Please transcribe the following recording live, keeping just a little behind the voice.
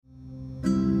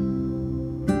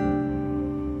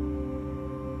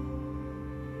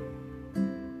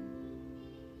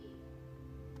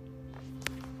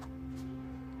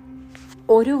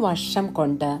ഒരു വർഷം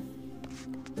കൊണ്ട്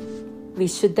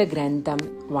വിശുദ്ധ ഗ്രന്ഥം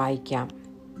വായിക്കാം.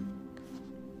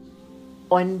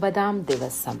 9-ാം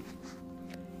ദിവസം.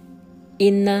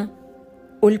 ഇന്ന്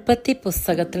ഉൽപ്പത്തി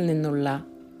പുസ്തകത്തിൽ നിന്നുള്ള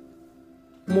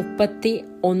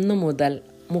 31 മുതൽ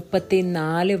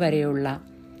 34 വരെയുള്ള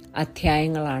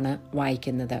അധ്യായങ്ങളാണ്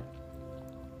വായിക്കുന്നത്.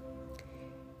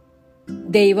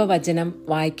 ദൈവവചനം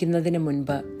വായിക്കുന്നതിന്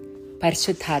മുൻപ്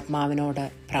പരിശുദ്ധാത്മാവിനോട്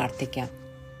പ്രാർത്ഥിക്കാം.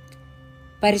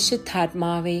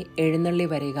 പരിശുദ്ധാത്മാവെ, എഴുന്നള്ളി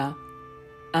വരിക.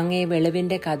 അങ്ങേ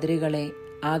വെളിവിൻ്റെ കതിരുകളെ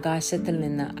ആകാശത്തിൽ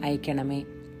നിന്ന് അയക്കണമേ.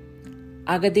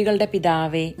 അഗതികളുടെ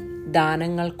പിതാവേ,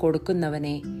 ദാനങ്ങൾ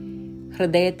കൊടുക്കുന്നവനെ,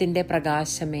 ഹൃദയത്തിൻ്റെ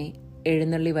പ്രകാശമേ,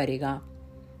 എഴുന്നള്ളി വരിക.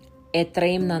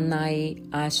 എത്രയും നന്നായി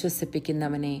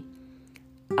ആശ്വസിപ്പിക്കുന്നവനെ,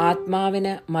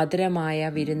 ആത്മാവിന് മധുരമായ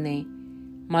വിരുന്നേ,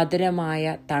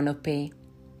 മധുരമായ തണുപ്പേ,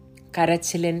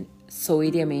 കരച്ചിലിൻ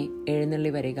സ്വൈര്യമേ,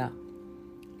 എഴുന്നള്ളി വരിക.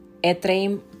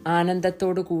 എത്രയും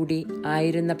ആനന്ദത്തോടു കൂടി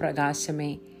ആയിരുന്ന പ്രകാശമേ,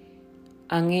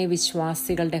 അങ്ങേ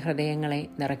വിശ്വാസികളുടെ ഹൃദയങ്ങളെ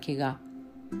നിറയ്ക്കുക.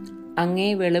 അങ്ങേ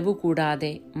വെളിവ്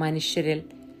കൂടാതെ മനുഷ്യരിൽ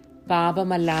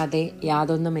പാപമല്ലാതെ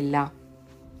യാതൊന്നുമില്ല.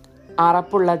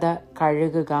 അറപ്പുള്ളത്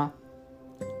കഴുകുക,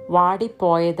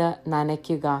 വാടിപ്പോയത്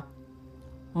നനയ്ക്കുക,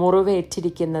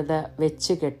 മുറിവേറ്റിരിക്കുന്നത്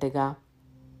വെച്ച് കെട്ടുക,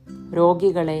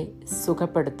 രോഗികളെ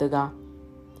സുഖപ്പെടുത്തുക,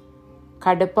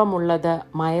 കടുപ്പമുള്ളത്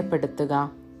മയപ്പെടുത്തുക,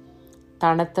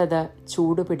 തണുത്തത്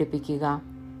ചൂടുപിടിപ്പിക്കുക,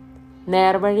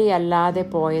 നേർവഴിയല്ലാതെ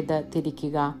പോയത്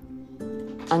തിരിക്കുക.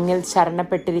 അങ്ങിൽ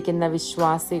ശരണപ്പെട്ടിരിക്കുന്ന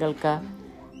വിശ്വാസികൾക്ക്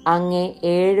അങ്ങേ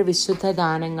 7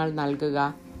 വിശുദ്ധദാനങ്ങൾ നൽകുക.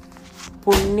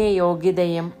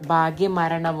 പുണ്യയോഗ്യതയും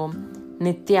ഭാഗ്യമരണവും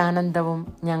നിത്യാനന്ദവും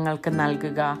ഞങ്ങൾക്ക്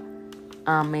നൽകുക.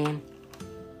 ആമേൻ.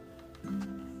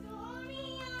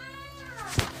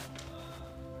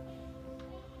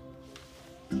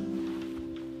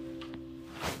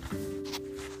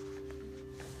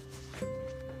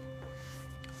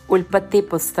 ഉൽപ്പത്തി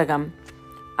പുസ്തകം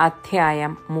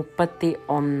അധ്യായം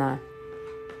 31.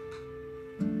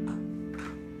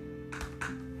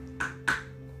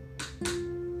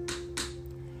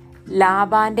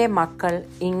 ലാബാന്റെ മക്കൾ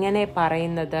ഇങ്ങനെ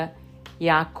പറയുന്നത്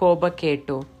യാക്കോബ്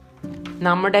കേട്ടു.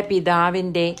 നമ്മുടെ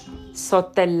പിതാവിൻ്റെ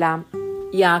സ്വത്തെല്ലാം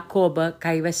യാക്കോബ്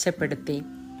കൈവശപ്പെടുത്തി.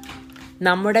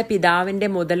 നമ്മുടെ പിതാവിൻ്റെ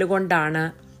മുതലുകൊണ്ടാണ്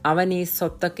അവൻ ഈ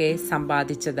സ്വത്തൊക്കെ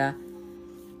സമ്പാദിച്ചത്.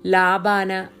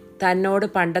 ലാബാന് തന്നോട്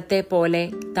പണ്ടത്തെ പോലെ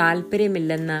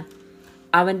താല്പര്യമില്ലെന്ന്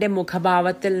അവൻ്റെ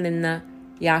മുഖഭാവത്തിൽ നിന്ന്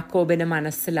യാക്കോബിന്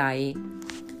മനസ്സിലായി.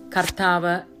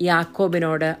 കർത്താവ്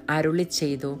യാക്കോബിനോട് അരുളി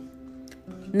ചെയ്തു,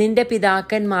 നിന്റെ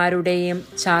പിതാക്കന്മാരുടെയും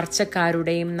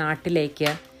ചാർച്ചക്കാരുടെയും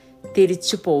നാട്ടിലേക്ക്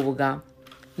തിരിച്ചു പോവുക.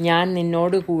 ഞാൻ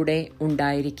നിന്നോടുകൂടെ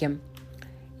ഉണ്ടായിരിക്കും.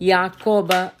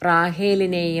 യാക്കോബ്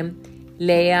റാഹേലിനെയും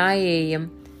ലേയായെയും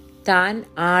താൻ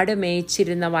ആട്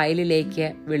മേയിച്ചിരുന്ന വയലിലേക്ക്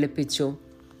വിളിപ്പിച്ചു.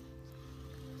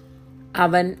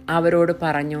 അവൻ അവരോട്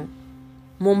പറഞ്ഞു,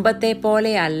 മുമ്പത്തെ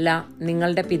പോലെയല്ല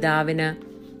നിങ്ങളുടെ പിതാവിന്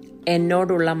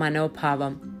എന്നോടുള്ള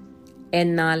മനോഭാവം.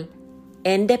 എന്നാൽ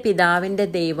എൻ്റെ പിതാവിൻ്റെ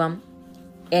ദൈവം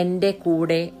എൻ്റെ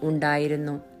കൂടെ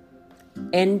ഉണ്ടായിരുന്നു.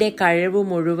 എൻ്റെ കഴിവ്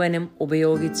മുഴുവനും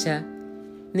ഉപയോഗിച്ച്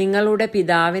നിങ്ങളുടെ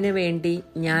പിതാവിന് വേണ്ടി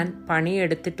ഞാൻ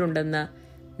പണിയെടുത്തിട്ടുണ്ടെന്ന്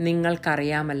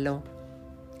നിങ്ങൾക്കറിയാമല്ലോ.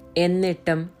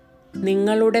 എന്നിട്ടും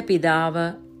നിങ്ങളുടെ പിതാവ്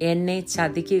എന്നെ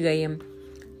ചതിക്കുകയും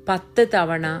 10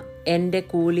 തവണ എൻ്റെ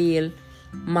കൂലിയിൽ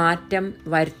മാറ്റം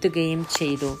വരുത്തുകയും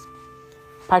ചെയ്തു.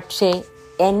 പക്ഷേ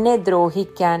എന്നെ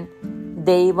ദ്രോഹിക്കാൻ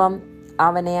ദൈവം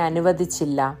അവനെ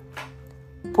അനുവദിച്ചില്ല.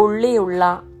 പുള്ളിയുള്ള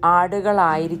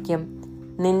ആടുകളായിരിക്കും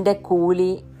നിന്റെ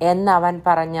കൂലി എന്നവൻ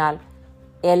പറഞ്ഞാൽ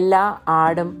എല്ലാ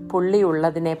ആടും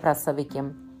പുള്ളിയുള്ളതിനെ പ്രസവിക്കും.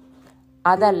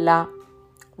 അതല്ല,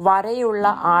 വരയുള്ള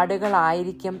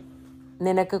ആടുകളായിരിക്കും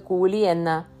നിനക്ക് കൂലി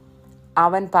എന്ന്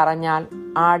അവൻ പറഞ്ഞാൽ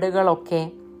ആടുകളൊക്കെ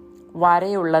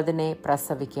വരയുള്ളതിനെ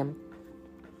പ്രസവിക്കും.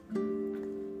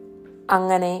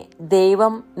 അങ്ങനെ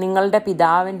ദൈവം നിങ്ങളുടെ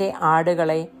പിതാവിൻ്റെ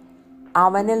ആടുകളെ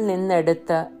അവനിൽ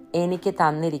നിന്നെടുത്ത് എനിക്ക്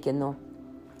തന്നിരിക്കുന്നു.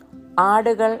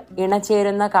 ആടുകൾ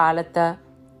ഇണചേരുന്ന കാലത്ത്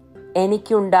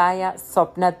എനിക്കുണ്ടായ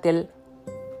സ്വപ്നത്തിൽ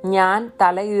ഞാൻ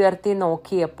തലയുയർത്തി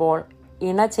നോക്കിയപ്പോൾ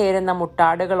ഇണചേരുന്ന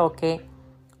മുട്ടാടുകളൊക്കെ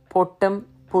പൊട്ടും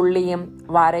പുള്ളിയും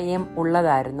വരയും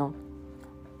ഉള്ളതായിരുന്നു.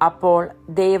 അപ്പോൾ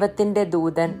ദൈവത്തിൻ്റെ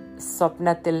ദൂതൻ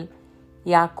സ്വപ്നത്തിൽ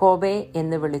യാക്കോബേ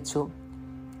എന്ന് വിളിച്ചു.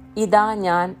 ഇതാ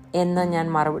ഞാൻ എന്ന് ഞാൻ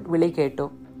വിളി കേട്ടു.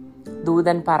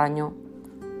 ദൂതൻ പറഞ്ഞു,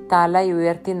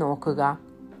 തലയുയർത്തി നോക്കുക.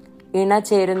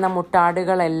 ഇണചേരുന്ന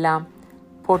മുട്ടാടുകളെല്ലാം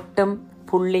പൊട്ടും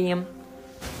പുള്ളിയും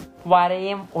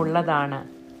വരയും ഉള്ളതാണ്.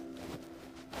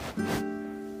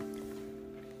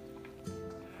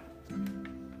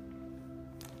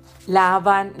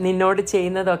 ലാബാൻ നിന്നോട്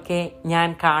ചെയ്യുന്നതൊക്കെ ഞാൻ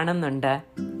കാണുന്നുണ്ട്.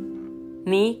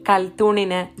 നീ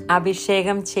കൽത്തൂണിന്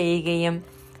അഭിഷേകം ചെയ്യുകയും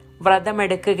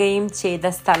വ്രതമെടുക്കുകയും ചെയ്ത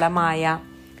സ്ഥലമായ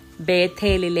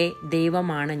ബേഥേലിലെ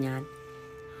ദൈവമാണ് ഞാൻ.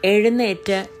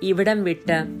 എഴുന്നേറ്റ് ഇവിടം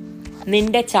വിട്ട്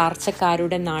നിന്റെ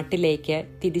ചാർച്ചക്കാരുടെ നാട്ടിലേക്ക്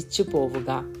തിരിച്ചു പോവുക.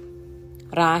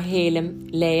 റാഹേലും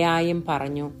ലേയായും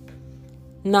പറഞ്ഞു,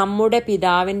 നമ്മുടെ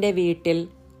പിതാവിൻ്റെ വീട്ടിൽ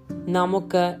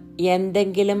നമുക്ക്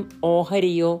എന്തെങ്കിലും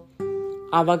ഓഹരിയോ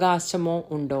അവകാശമോ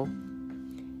ഉണ്ടോ?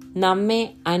 നമ്മെ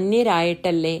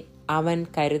അന്യരായിട്ടല്ലേ അവൻ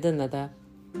കരുതുന്നത്?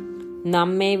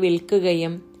 നമ്മെ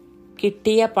വിൽക്കുകയും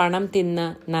കിട്ടിയ പണം തിന്ന്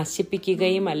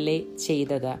നശിപ്പിക്കുകയുമല്ലേ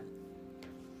ചെയ്തത്?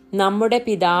 നമ്മുടെ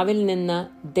പിതാവിൽ നിന്ന്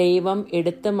ദൈവം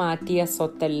എടുത്തു മാറ്റിയ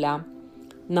സ്വത്തെല്ലാം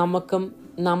നമുക്കും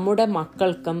നമ്മുടെ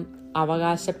മക്കൾക്കും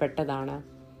അവകാശപ്പെട്ടതാണ്.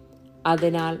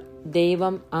 അതിനാൽ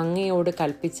ദൈവം അങ്ങയോട്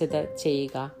കൽപ്പിച്ചത്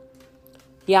ചെയ്യുക.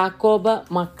 യാക്കോബ്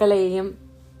മക്കളെയും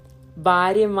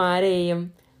ഭാര്യമാരെയും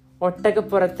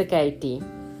ഒട്ടകപ്പുറത്ത് കയറ്റി.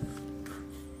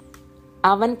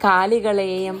 അവൻ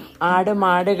കാലികളെയും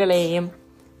ആടുമാടുകളെയും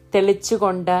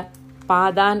തെളിച്ചുകൊണ്ട്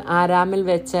പാദാൻ ആരാമിൽ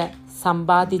വെച്ച്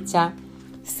സമ്പാദിച്ച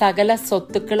സകല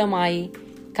സ്വത്തുക്കളുമായി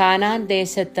കാനാൻ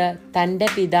ദേശത്ത് തൻ്റെ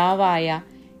പിതാവായ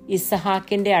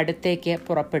ഇസഹാക്കിൻ്റെ അടുത്തേക്ക്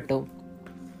പുറപ്പെട്ടു.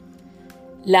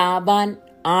 ലാബാൻ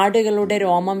ആടുകളുടെ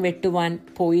രോമം വെട്ടുവാൻ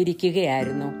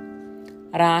പോയിരിക്കുകയായിരുന്നു.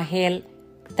 റാഹേൽ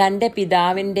തൻ്റെ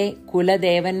പിതാവിൻ്റെ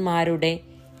കുലദേവന്മാരുടെ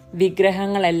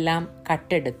വിഗ്രഹങ്ങളെല്ലാം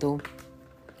കട്ടെടുത്തു.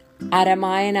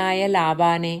 അരമായനായ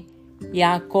ലാബാനെ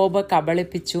യാക്കോബ്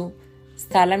കബളിപ്പിച്ചു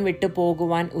സ്ഥലം വിട്ടു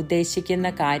പോകുവാൻ ഉദ്ദേശിക്കുന്ന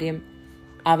കാര്യം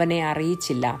അവനെ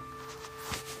അറിയിച്ചില്ല.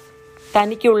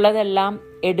 തനിക്കുള്ളതെല്ലാം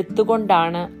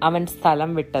എടുത്തുകൊണ്ടാണ് അവൻ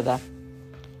സ്ഥലം വിട്ടത്.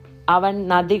 അവൻ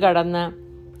നദി കടന്ന്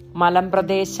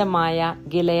മലമ്പ്രദേശമായ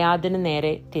ഗിലെയാദിന്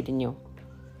നേരെ തിരിഞ്ഞു.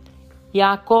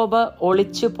 യാക്കോബ്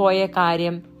ഒളിച്ചുപോയ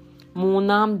കാര്യം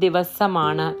 3-ാം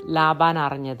ദിവസമാണ് ലാബാൻ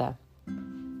അറിഞ്ഞത്.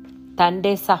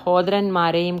 തൻ്റെ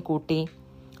സഹോദരന്മാരെയും കൂട്ടി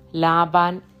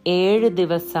ലാബാൻ 7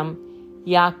 ദിവസം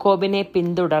യാക്കോബിനെ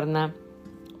പിന്തുടർന്ന്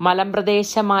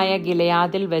മലമ്പ്രദേശമായ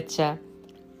ഗിലെയാദിൽ വെച്ച്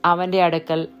അവൻ്റെ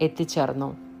അടുക്കൽ എത്തിച്ചേർന്നു.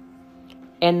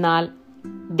 എന്നാൽ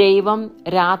ദൈവം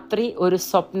രാത്രി ഒരു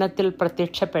സ്വപ്നത്തിൽ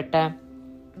പ്രത്യക്ഷപ്പെട്ട്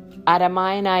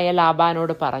അരമായനായ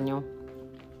ലാബാനോട് പറഞ്ഞു,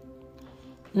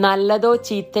 നല്ലതോ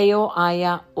ചീത്തയോ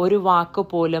ആയ ഒരു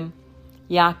വാക്കുപോലും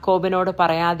യാക്കോബിനോട്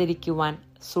പറയാതിരിക്കുവാൻ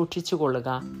സൂക്ഷിച്ചുകൊള്ളുക.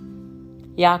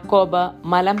 യാക്കോബ്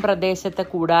മലമ്പ്രദേശത്ത്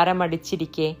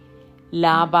കൂടാരമടിച്ചിരിക്കെ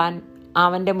ലാബാൻ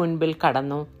അവൻ്റെ മുൻപിൽ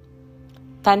കടന്നു.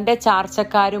 തൻ്റെ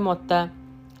ചാർച്ചക്കാരുമൊത്ത്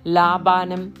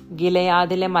ലാബാനും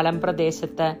ഗിലെയാദിലെ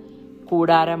മലമ്പ്രദേശത്ത്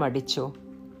കൂടാരമടിച്ചു.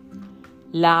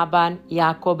 ലാബാൻ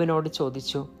യാക്കോബിനോട്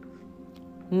ചോദിച്ചു,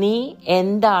 നീ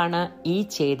എന്താണ് ഈ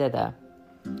ചെയ്തത്?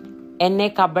 എന്നെ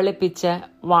കബളിപ്പിച്ച്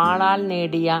വാളാൽ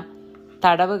നേടിയ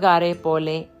തടവുകാരെ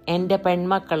പോലെ എൻ്റെ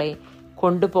പെൺമക്കളെ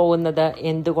കൊണ്ടുപോകുന്നത്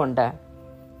എന്തുകൊണ്ട്?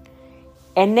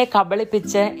 എന്നെ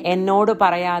കബളിപ്പിച്ച് എന്നോട്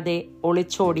പറയാതെ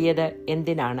ഒളിച്ചോടിയത്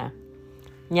എന്തിനാണ്?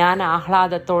 ഞാൻ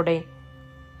ആഹ്ലാദത്തോടെ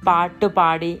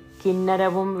പാട്ടുപാടി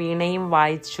കിന്നരവും വീണയും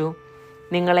വായിച്ചു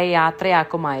നിങ്ങളെ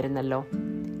യാത്രയാക്കുമായിരുന്നല്ലോ.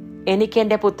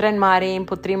 എനിക്കെൻ്റെ പുത്രന്മാരെയും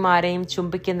പുത്രിമാരെയും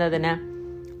ചുംബിക്കുന്നതിന്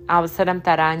അവസരം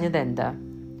തരാഞ്ഞതെന്ത്?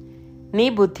 നീ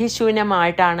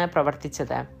ബുദ്ധിശൂന്യമായിട്ടാണ്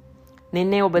പ്രവർത്തിച്ചത്.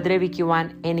 നിന്നെ ഉപദ്രവിക്കുവാൻ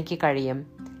എനിക്ക് കഴിയും.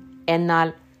 എന്നാൽ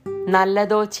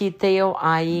നല്ലതോ ചീത്തയോ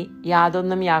ആയി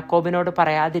യാതൊന്നും യാക്കോബിനോട്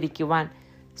പറയാതിരിക്കുവാൻ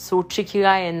സൂക്ഷിക്കുക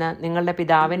എന്ന് നിങ്ങളുടെ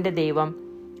പിതാവിൻ്റെ ദൈവം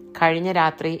കഴിഞ്ഞ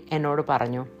രാത്രി എന്നോട്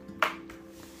പറഞ്ഞു.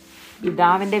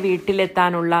 പിതാവിൻ്റെ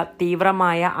വീട്ടിലെത്താനുള്ള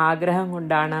തീവ്രമായ ആഗ്രഹം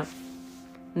കൊണ്ടാണ്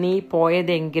നീ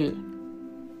പോയതെങ്കിൽ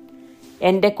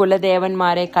എൻ്റെ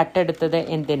കുലദേവന്മാരെ കട്ടെടുത്തത്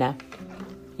എന്തിന്?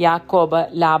 യാക്കോബ്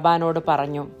ലാബാനോട്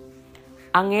പറഞ്ഞു,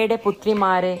 അങ്ങയുടെ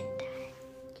പുത്രിമാരെ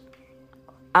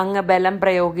അങ്ങ് ബലം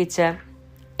പ്രയോഗിച്ച്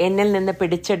എന്നിൽ നിന്ന്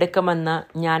പിടിച്ചെടുക്കുമെന്ന്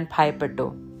ഞാൻ ഭയപ്പെട്ടു.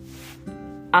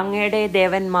 അങ്ങയുടെ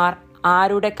ദേവന്മാർ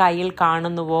ആരുടെ കയ്യിൽ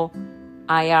കാണുന്നുവോ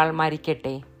അയാൾ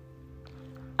മരിക്കട്ടെ.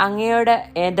 അങ്ങയുടെ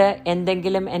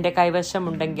എന്തെങ്കിലും എൻ്റെ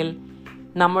കൈവശമുണ്ടെങ്കിൽ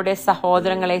നമ്മുടെ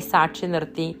സഹോദരങ്ങളെ സാക്ഷി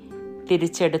നിർത്തി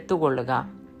തിരിച്ചെടുത്തുകൊള്ളുക.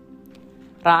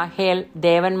 റാഹേൽ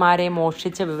ദേവന്മാരെ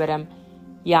മോഷ്ടിച്ച വിവരം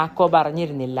യാക്കോബ്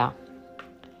അറിഞ്ഞിരുന്നില്ല.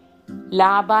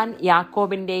 ലാബാൻ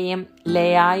യാക്കോബിൻ്റെയും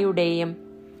ലേയായുടെയും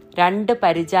 2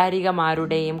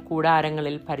 പരിചാരികമാരുടെയും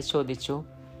കൂടാരങ്ങളിൽ പരിശോധിച്ചു.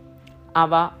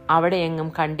 അവ അവിടെയെങ്ങും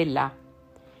കണ്ടില്ല.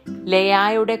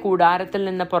 ലേയായുടെ കൂടാരത്തിൽ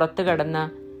നിന്ന് പുറത്തു കടന്ന്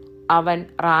അവൻ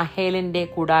റാഹേലിൻ്റെ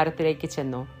കൂടാരത്തിലേക്ക്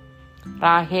ചെന്നു.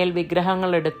 റാഹേൽ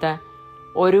വിഗ്രഹങ്ങളെടുത്ത്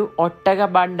ഒരു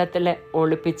ഒട്ടകബണ്ഡത്തിൽ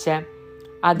ഒളിപ്പിച്ച്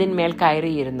അതിന്മേൽ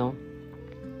കയറിയിരുന്നു.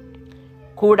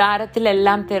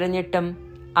 കൂടാരത്തിലെല്ലാം തിരഞ്ഞിട്ടും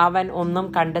അവൻ ഒന്നും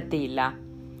കണ്ടെത്തിയില്ല.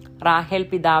 റാഹേൽ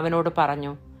പിതാവിനോട്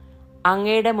പറഞ്ഞു,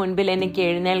 അങ്ങയുടെ മുൻപിൽ എനിക്ക്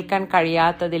എഴുന്നേൽക്കാൻ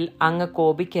കഴിയാത്തതിൽ അങ്ങ്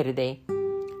കോപിക്കരുതേ.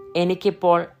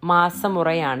 എനിക്കിപ്പോൾ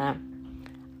മാസമുറയാണ്.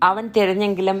 അവൻ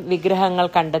തിരഞ്ഞെങ്കിലും വിഗ്രഹങ്ങൾ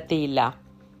കണ്ടെത്തിയില്ല.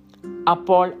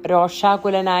 അപ്പോൾ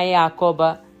രോഷാകുലനായ യാക്കോബ്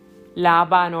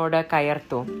ലാബാനോട്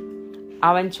കയർത്തു.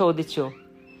 അവൻ ചോദിച്ചു,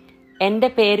 എൻ്റെ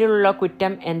പേരിലുള്ള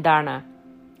കുറ്റം എന്താണ്?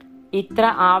 ഇത്ര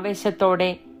ആവേശത്തോടെ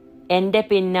എൻ്റെ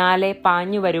പിന്നാലെ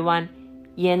പാഞ്ഞു വരുവാൻ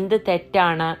എന്ത്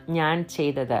തെറ്റാണ് ഞാൻ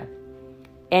ചെയ്തത്?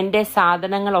 എൻ്റെ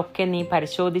സാധനങ്ങളൊക്കെ നീ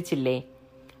പരിശോധിച്ചില്ലേ?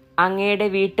 അങ്ങയുടെ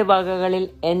വീട്ടുവകകളിൽ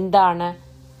എന്താണ്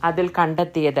അതിൽ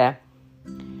കണ്ടെത്തിയത്?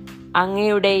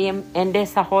 അങ്ങയുടെയും എൻ്റെ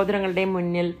സഹോദരങ്ങളുടെയും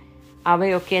മുന്നിൽ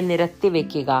അവയൊക്കെ നിരത്തി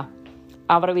വയ്ക്കുക.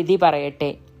 അവർ വിധി പറയട്ടെ.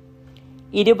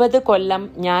 20 കൊല്ലം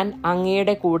ഞാൻ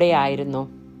അങ്ങയുടെ കൂടെയായിരുന്നു.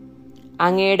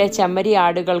 അങ്ങയുടെ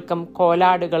ചെമ്മരിയാടുകൾക്കും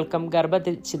കോലാടുകൾക്കും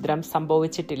ഗർഭഛിദ്രം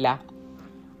സംഭവിച്ചിട്ടില്ല.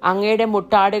 അങ്ങയുടെ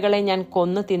മുട്ടാടുകളെ ഞാൻ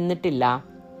കൊന്നു തിന്നിട്ടില്ല.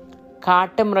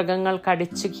 കാട്ടുമൃഗങ്ങൾ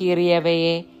കടിച്ചു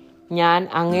കീറിയവയെ ഞാൻ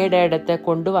അങ്ങയുടെ അടുത്ത്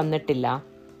കൊണ്ടുവന്നിട്ടില്ല.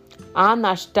 ആ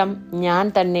നഷ്ടം ഞാൻ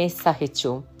തന്നെ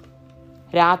സഹിച്ചു.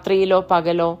 രാത്രിയിലോ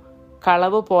പകലോ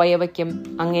കളവ് പോയവയ്ക്കും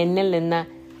അങ്ങ് എന്നിൽ നിന്ന്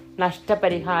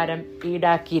നഷ്ടപരിഹാരം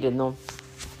ഈടാക്കിയിരുന്നു.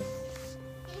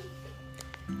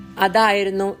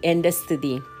 അതായിരുന്നു എൻ്റെ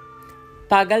സ്ഥിതി.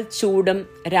 പകൽ ചൂടും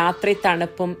രാത്രി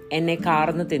തണുപ്പും എന്നെ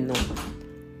കാർന്നു തിന്നു.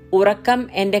 ഉറക്കം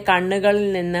എൻ്റെ കണ്ണുകളിൽ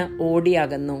നിന്ന്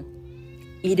ഓടിയകന്നു.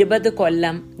 20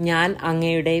 കൊല്ലം ഞാൻ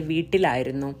അങ്ങയുടെ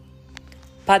വീട്ടിലായിരുന്നു.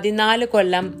 14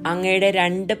 കൊല്ലം അങ്ങയുടെ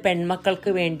 2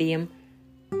 പെൺമക്കൾക്ക് വേണ്ടിയും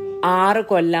 6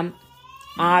 കൊല്ലം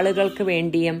ആളുകൾക്ക്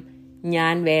വേണ്ടിയും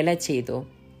ഞാൻ വേല ചെയ്തു.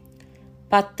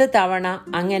 10 തവണ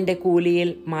അങ്ങ് എൻ്റെ കൂലിയിൽ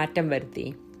മാറ്റം വരുത്തി.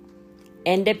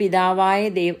 എൻ്റെ പിതാവായ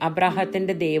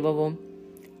അബ്രാഹത്തിൻ്റെ ദൈവവും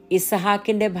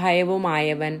ഇസഹാക്കിൻ്റെ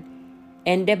ഭയവുമായവൻ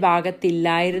എൻ്റെ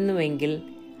ഭാഗത്തില്ലായിരുന്നുവെങ്കിൽ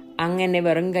അങ്ങനെ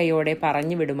വെറും കൈയോടെ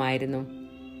പറഞ്ഞു വിടുമായിരുന്നു.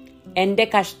 എൻ്റെ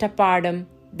കഷ്ടപ്പാടും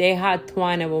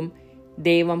ദേഹാധ്വാനവും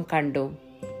ദൈവം കണ്ടു.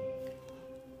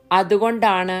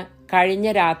 അതുകൊണ്ടാണ് കഴിഞ്ഞ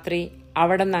രാത്രി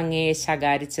അവിടെ നിന്ന് അങ്ങയെ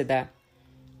ശകാരിച്ചത്.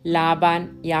 ലാബാൻ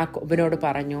യാക്കോബിനോട്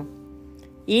പറഞ്ഞു,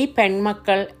 ഈ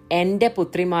പെൺമക്കൾ എൻ്റെ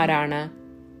പുത്രിമാരാണ്,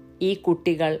 ഈ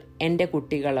കുട്ടികൾ എൻ്റെ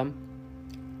കുട്ടികളും.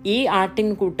 ഈ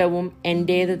ആട്ടിൻകൂട്ടവും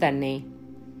എൻ്റേത് തന്നെ.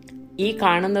 ഈ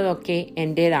കാണുന്നതൊക്കെ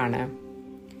എൻ്റേതാണ്.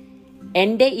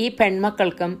 എൻ്റെ ഈ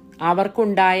പെൺമക്കൾക്കും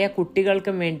അവർക്കുണ്ടായ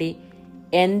കുട്ടികൾക്കും വേണ്ടി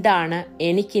എന്താണ്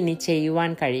എനിക്കിനി ചെയ്യുവാൻ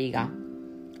കഴിയുക?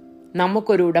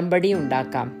 നമുക്കൊരു ഉടമ്പടി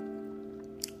ഉണ്ടാക്കാം.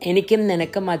 എനിക്കും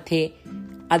നിനക്കും മധ്യേ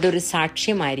അതൊരു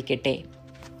സാക്ഷ്യമായിരിക്കട്ടെ.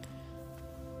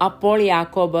 അപ്പോൾ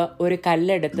യാക്കോബ് ഒരു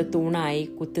കല്ലെടുത്ത് തൂണായി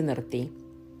കുത്തി നിർത്തി.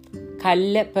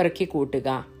 കല്ല് പെറുക്കി കൂട്ടുക,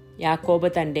 യാക്കോബ്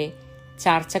തൻ്റെ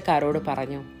ചാർച്ചക്കാരോട്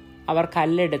പറഞ്ഞു. അവർ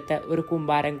കല്ലെടുത്ത് ഒരു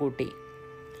കൂമ്പാരം കൂട്ടി.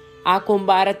 ആ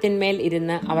കൂമ്പാരത്തിന്മേൽ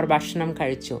ഇരുന്ന് അവർ ഭക്ഷണം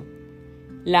കഴിച്ചു.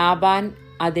 ലാബാൻ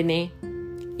അതിനെ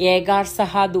ഏഗാർ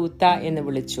സഹാദൂത്ത എന്ന്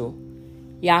വിളിച്ചു.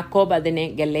 യാക്കോബ് അതിനെ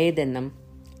ഗലേദ് എന്നും.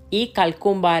 ഈ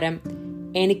കൽക്കൂമ്പാരം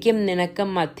എനിക്കും നിനക്കും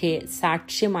മധ്യേ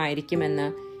സാക്ഷ്യമായിരിക്കുമെന്ന്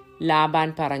ലാബാൻ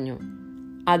പറഞ്ഞു.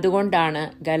 അതുകൊണ്ടാണ്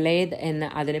ഗലേദ് എന്ന്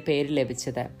അതിന് പേര്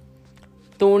ലഭിച്ചത്.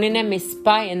 തൂണിന് മിസ്പ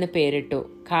എന്ന് പേരിട്ടു.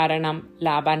 കാരണം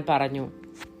ലാബാൻ പറഞ്ഞു,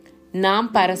 നാം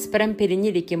പരസ്പരം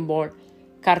പിരിഞ്ഞിരിക്കുമ്പോൾ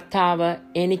കർത്താവ്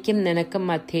എനിക്കും നിനക്കും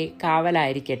മധ്യേ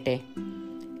കാവലായിരിക്കട്ടെ.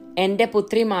 എൻ്റെ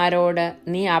പുത്രിമാരോട്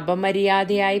നീ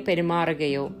അപമര്യാദയായി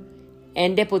പെരുമാറുകയോ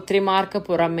എൻ്റെ പുത്രിമാർക്ക്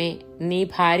പുറമെ നീ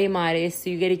ഭാര്യമാരെ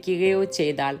സ്വീകരിക്കുകയോ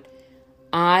ചെയ്താൽ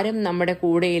ആരും നമ്മുടെ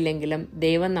കൂടെയില്ലെങ്കിലും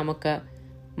ദൈവം നമുക്ക്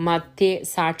മധ്യേ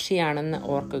സാക്ഷിയാണെന്ന്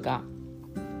ഓർക്കുക.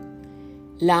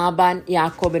 ലാബാൻ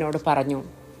യാക്കോബിനോട് പറഞ്ഞു,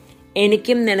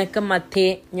 എനിക്കും നിനക്കും മധ്യേ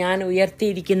ഞാൻ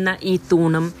ഉയർത്തിയിരിക്കുന്ന ഈ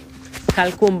തൂണും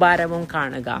കൽക്കൂമ്പാരവും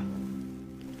കാണുക.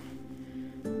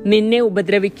 നിന്നെ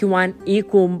ഉപദ്രവിക്കുവാൻ ഈ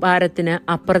കൂമ്പാരത്തിന്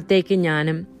അപ്പുറത്തേക്ക്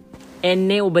ഞാനും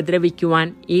എന്നെ ഉപദ്രവിക്കുവാൻ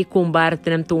ഈ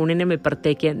കൂമ്പാരത്തിനും തൂണിനും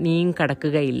ഇപ്പുറത്തേക്ക് നീയും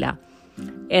കടക്കുകയില്ല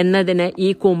എന്നതിന് ഈ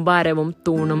കൂമ്പാരവും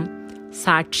തൂണും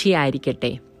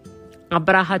സാക്ഷിയായിരിക്കട്ടെ.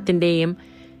 അബ്രാഹത്തിൻ്റെയും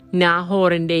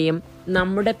നാഹോറിൻ്റെയും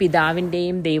നമ്മുടെ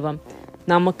പിതാവിൻ്റെയും ദൈവം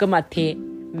നമുക്ക് മധ്യേ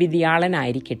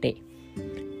വിധിയാളനായിരിക്കട്ടെ.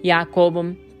 യാക്കോബും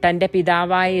തൻ്റെ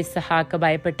പിതാവായ ഇസഹാക്ക്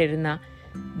ഭയപ്പെട്ടിരുന്ന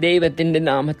ദൈവത്തിൻ്റെ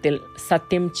നാമത്തിൽ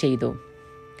സത്യം ചെയ്തു.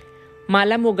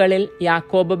 മലമുകളിൽ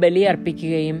യാക്കോബ്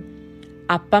ബലിയർപ്പിക്കുകയും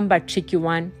അപ്പം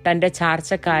ഭക്ഷിക്കുവാൻ തൻ്റെ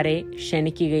ചാർച്ചക്കാരെ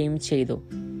ക്ഷണിക്കുകയും ചെയ്തു.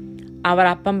 അവർ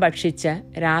അപ്പം ഭക്ഷിച്ച്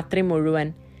രാത്രി മുഴുവൻ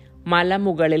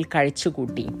മലമുകളിൽ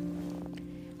കഴിച്ചുകൂട്ടി.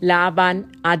 ലാബാൻ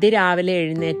അതിരാവിലെ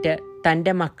എഴുന്നേറ്റ്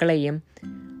തൻ്റെ മക്കളെയും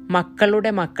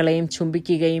മക്കളുടെ മക്കളെയും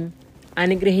ചുംബിക്കുകയും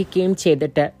അനുഗ്രഹിക്കുകയും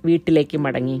ചെയ്തിട്ട് വീട്ടിലേക്ക്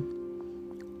മടങ്ങി.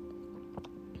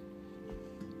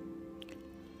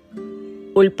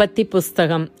 ഉൽപ്പത്തി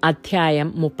പുസ്തകം അധ്യായം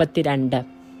 32.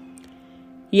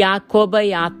 യാക്കോബ്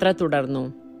യാത്ര തുടർന്നു.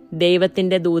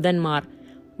 ദൈവത്തിൻ്റെ ദൂതന്മാർ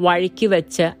വഴിക്ക്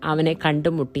വെച്ച് അവനെ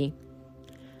കണ്ടുമുട്ടി.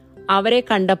 അവരെ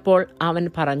കണ്ടപ്പോൾ അവൻ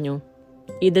പറഞ്ഞു,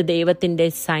 ഇത് ദൈവത്തിൻ്റെ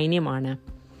സൈന്യമാണ്.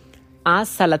 ആ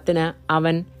സ്ഥലത്തിന്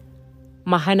അവൻ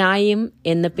മഹനായിം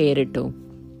എന്ന് പേരിട്ടു.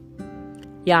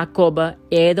 യാക്കോബ്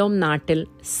ഏദോം നാട്ടിൽ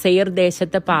സെയർ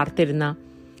ദേശത്ത് പാർത്തിരുന്ന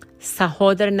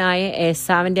സഹോദരനായ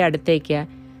ഏസാവിന്റെ അടുത്തേക്ക്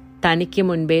തനിക്ക്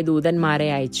മുൻപേ ദൂതന്മാരെ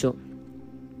അയച്ചു.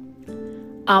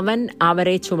 അവൻ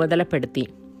അവരെ ചുമതലപ്പെടുത്തി,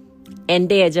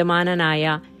 എൻ്റെ യജമാനനായ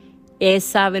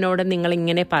ഏസാവിനോട് നിങ്ങൾ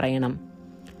ഇങ്ങനെ പറയണം,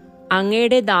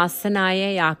 അങ്ങയുടെ ദാസനായ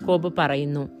യാക്കോബ്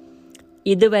പറയുന്നു,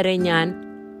 ഇതുവരെ ഞാൻ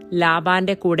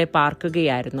ലാബാന്റെ കൂടെ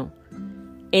പാർക്കുകയായിരുന്നു.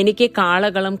 എനിക്ക്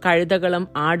കാളകളും കഴുതകളും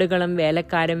ആടുകളും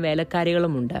വേലക്കാരും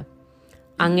വേലക്കാരികളുമുണ്ട്.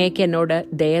 അങ്ങേക്ക് എന്നോട്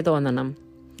ദയ തോന്നണം.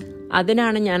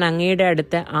 അതിനാണ് ഞാൻ അങ്ങയുടെ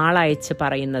അടുത്ത് ആളയച്ച്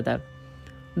പറയുന്നത്.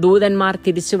 ദൂതന്മാർ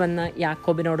തിരിച്ചുവന്ന്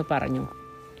യാക്കോബിനോട് പറഞ്ഞു,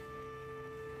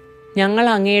 ഞങ്ങൾ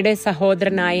അങ്ങയുടെ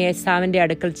സഹോദരനായ ഏസാവിന്റെ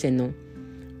അടുക്കൽ ചെന്നു.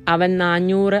 അവൻ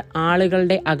 400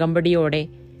 ആളുകളുടെ അകമ്പടിയോടെ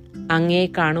അങ്ങയെ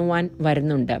കാണുവാൻ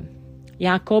വരുന്നുണ്ട്.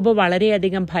 യാക്കോബ്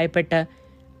വളരെയധികം ഭയപ്പെട്ട്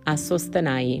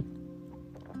അസ്വസ്ഥനായി.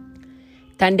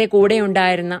 തൻ്റെ കൂടെ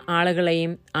ഉണ്ടായിരുന്ന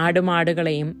ആളുകളെയും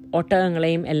ആടുമാടുകളെയും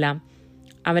ഒട്ടകങ്ങളെയും എല്ലാം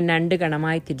അവൻ 2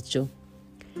 ഗണമായി തിരിച്ചു.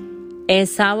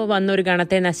 ഏസാവ് വന്നൊരു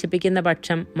ഗണത്തെ നശിപ്പിക്കുന്ന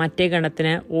പക്ഷം മറ്റേ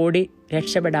ഗണത്തിന് ഓടി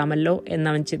രക്ഷപ്പെടാമല്ലോ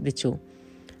എന്നവൻ ചിന്തിച്ചു.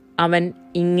 അവൻ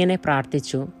ഇങ്ങനെ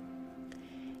പ്രാർത്ഥിച്ചു,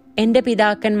 എൻ്റെ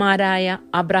പിതാക്കന്മാരായ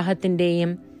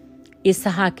അബ്രാഹത്തിൻ്റെയും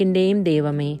ഇസഹാക്കിൻ്റെയും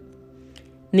ദൈവമേ,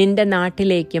 നിന്റെ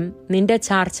നാട്ടിലേക്കും നിന്റെ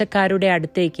ചാർച്ചക്കാരുടെ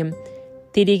അടുത്തേക്കും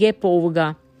തിരികെ പോവുക,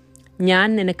 ഞാൻ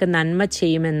നിനക്ക് നന്മ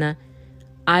ചെയ്യുമെന്ന്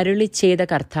അരുളി ചെയ്ത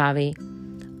കർത്താവേ,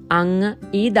 അങ്ങ്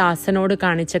ഈ ദാസനോട്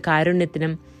കാണിച്ച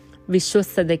കാരുണ്യത്തിനും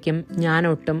വിശ്വസ്തതയ്ക്കും ഞാൻ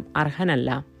ഒട്ടും അർഹനല്ല.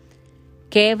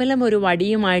 കേവലം ഒരു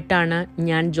വടിയുമായിട്ടാണ്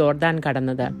ഞാൻ ജോർദാൻ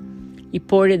കടന്നത്.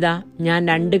 ഇപ്പോഴിതാ ഞാൻ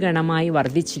 2 ഗണമായി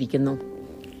വർദ്ധിച്ചിരിക്കുന്നു.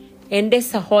 എൻ്റെ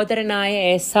സഹോദരനായ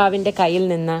ഏസാവിൻ്റെ കയ്യിൽ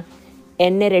നിന്ന്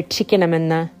എന്നെ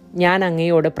രക്ഷിക്കണമെന്ന് ഞാൻ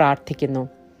അങ്ങയോട് പ്രാർത്ഥിക്കുന്നു.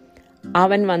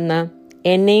 അവൻ വന്ന്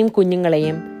എന്നെയും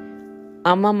കുഞ്ഞുങ്ങളെയും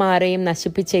അമ്മമാരെയും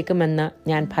നശിപ്പിച്ചേക്കുമെന്ന്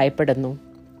ഞാൻ ഭയപ്പെടുന്നു.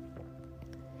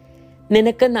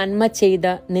 നിനക്ക് നന്മ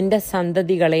ചെയ്ത് നിന്റെ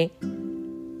സന്തതികളെ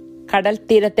കടൽ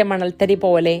തീരത്തെ മണൽത്തരി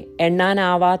പോലെ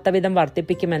എണ്ണാനാവാത്ത വിധം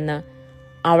വർദ്ധിപ്പിക്കുമെന്ന്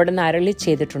അവിടുന്ന് അരുളി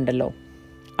ചെയ്തിട്ടുണ്ടല്ലോ.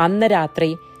 അന്ന് രാത്രി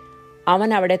അവൻ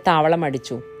അവിടെ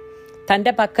താവളമടിച്ചു.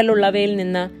 തൻ്റെ പക്കലുള്ളവയിൽ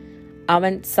നിന്ന്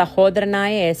അവൻ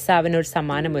സഹോദരനായ ഏസാവിനൊരു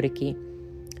സമ്മാനമൊരുക്കി.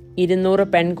 200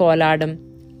 പെൺകോലാടും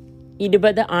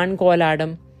 20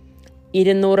 ആൺകോലാടും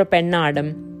 200 പെണ്ണാടും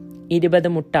 20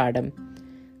 മുട്ടാടും,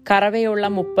 കറവയുള്ള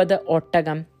 30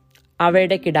 ഒട്ടകം,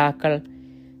 അവയുടെ കിടാക്കൾ,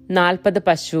 40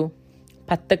 പശു,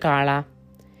 10 കാള,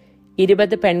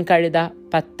 20 പെൺകഴുത,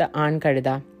 10 ആൺകഴുത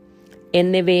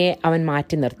എന്നിവയെ അവൻ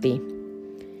മാറ്റി നിർത്തി.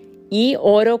 ഈ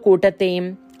ഓരോ കൂട്ടത്തെയും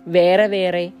വേറെ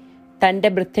വേറെ തൻ്റെ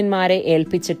ഭൃത്യന്മാരെ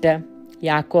ഏൽപ്പിച്ചിട്ട്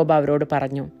യാക്കോബ് അവരോട്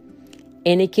പറഞ്ഞു,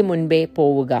 എനിക്ക് മുൻപേ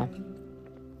പോവുക.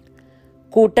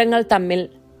 കൂട്ടങ്ങൾ തമ്മിൽ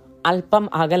അല്പം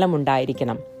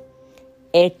അകലമുണ്ടായിരിക്കണം.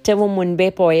 ഏറ്റവും മുൻപേ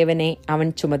പോയവനെ അവൻ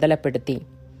ചുമതലപ്പെടുത്തി,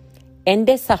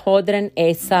 എൻ്റെ സഹോദരൻ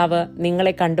ഏസാവ്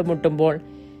നിങ്ങളെ കണ്ടുമുട്ടുമ്പോൾ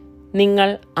നിങ്ങൾ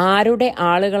ആരുടെ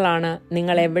ആളുകളാണ്,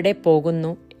 നിങ്ങൾ എവിടെ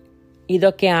പോകുന്നു,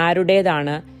 ഇതൊക്കെ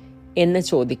ആരുടേതാണ് എന്ന്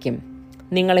ചോദിക്കും.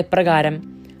 നിങ്ങൾ ഇപ്രകാരം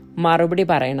മറുപടി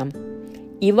പറയണം,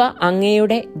 ഇവ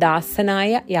അങ്ങയുടെ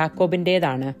ദാസനായ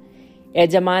യാക്കോബിൻ്റേതാണ്.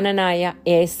 യജമാനനായ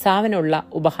ഏസാവിനുള്ള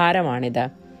ഉപഹാരമാണിത്.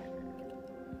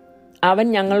 അവൻ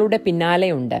ഞങ്ങളുടെ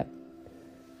പിന്നാലെയുണ്ട്.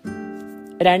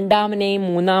 2ാമനെയും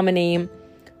 3ാമനെയും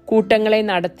കൂട്ടങ്ങളെ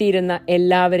നടത്തിയിരുന്ന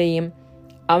എല്ലാവരെയും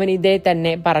അവൻ ഇതേ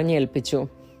തന്നെ പറഞ്ഞേൽപ്പിച്ചു.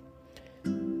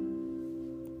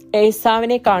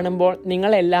 ഏസാവിനെ കാണുമ്പോൾ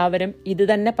നിങ്ങൾ എല്ലാവരും ഇത്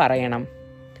തന്നെ പറയണം,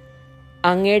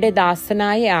 അങ്ങയുടെ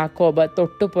ദാസനായ യാക്കോബ്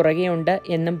തൊട്ടുപുറകെയുണ്ട്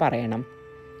എന്നും പറയണം.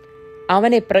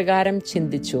 അവൻ ഇപ്രകാരം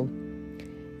ചിന്തിച്ചു,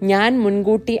 ഞാൻ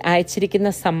മുൻകൂട്ടി അയച്ചിരിക്കുന്ന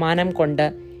സമ്മാനം കൊണ്ട്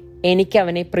എനിക്ക്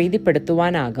അവനെ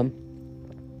പ്രീതിപ്പെടുത്തുവാനാകും.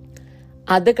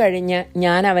 അത് കഴിഞ്ഞ്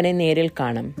ഞാൻ അവനെ നേരിൽ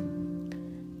കാണും.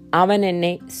 അവൻ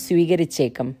എന്നെ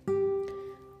സ്വീകരിച്ചേക്കും.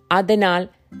 അതിനാൽ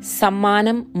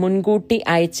സമ്മാനം മുൻകൂട്ടി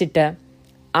അയച്ചിട്ട്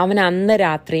അവൻ അന്ന്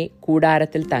രാത്രി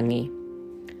കൂടാരത്തിൽ തങ്ങി.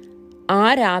 ആ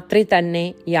രാത്രി തന്നെ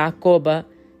യാക്കോബ്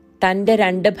തൻ്റെ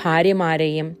 2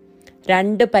 ഭാര്യമാരെയും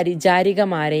 2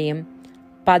 പരിചാരികമാരെയും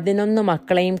 11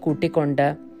 മക്കളെയും കൂട്ടിക്കൊണ്ട്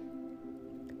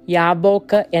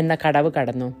യാബോക്ക് എന്ന കടവ്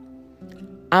കടന്നു.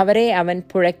 അവരെ അവൻ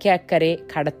പുഴയ്ക്കക്കരെ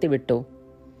കടത്തിവിട്ടു.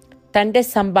 തൻ്റെ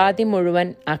സമ്പാദ്യം മുഴുവൻ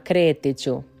അക്കരെ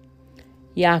എത്തിച്ചു.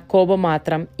 യാക്കോബ്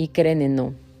മാത്രം ഇക്കരെ നിന്നു.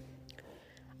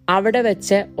 അവിടെ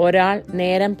വെച്ച് ഒരാൾ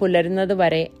നേരം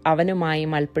പുലരുന്നതുവരെ അവനുമായി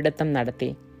മൽപ്പിടുത്തം നടത്തി.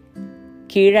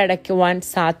 കീഴടയ്ക്കുവാൻ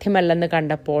സാധ്യമല്ലെന്ന്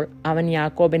കണ്ടപ്പോൾ അവൻ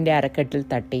യാക്കോബിന്റെ അരക്കെട്ടിൽ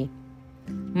തട്ടി.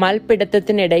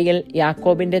 മൽപ്പിടുത്തത്തിനിടയിൽ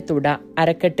യാക്കോബിന്റെ തുട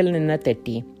അരക്കെട്ടിൽ നിന്ന്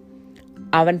തെറ്റി.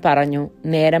 അവൻ പറഞ്ഞു,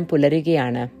 നേരം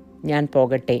പുലരുകയാണ്, ഞാൻ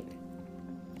പോകട്ടെ.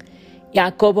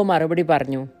 യാക്കോബ് മറുപടി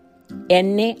പറഞ്ഞു,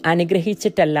 എന്നെ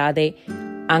അനുഗ്രഹിച്ചിട്ടല്ലാതെ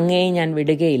അങ്ങയെ ഞാൻ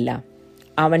വിടുകയില്ല.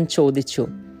 അവൻ ചോദിച്ചു,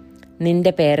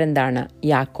 നിന്റെ പേരെന്താണ്?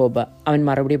 യാക്കോബ്. അവൻ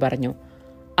മറുപടി പറഞ്ഞു.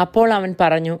 അപ്പോൾ അവൻ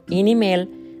പറഞ്ഞു, ഇനിമേൽ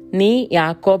നീ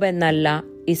യാക്കോബ് എന്നല്ല,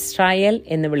 ഇസ്രായേൽ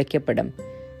എന്ന് വിളിക്കപ്പെടും.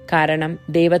 കാരണം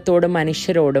ദൈവത്തോടും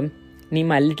മനുഷ്യരോടും നീ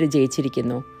മല്ലിട്ട്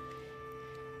ജയിച്ചിരിക്കുന്നു.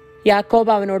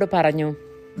 യാക്കോബ് അവനോട് പറഞ്ഞു,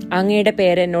 അങ്ങയുടെ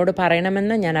പേര് എന്നോട്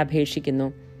പറയണമെന്ന് ഞാൻ അപേക്ഷിക്കുന്നു.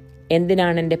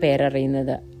 എന്തിനാണ് എൻ്റെ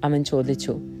പേരറിയുന്നത്? അവൻ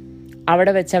ചോദിച്ചു.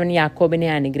 അവിടെ വെച്ച് അവൻ യാക്കോബിനെ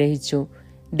അനുഗ്രഹിച്ചു.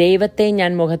 ദൈവത്തെ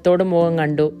ഞാൻ മുഖത്തോട് മുഖം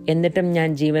കണ്ടു, എന്നിട്ടും ഞാൻ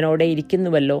ജീവനോടെ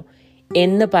ഇരിക്കുന്നുവല്ലോ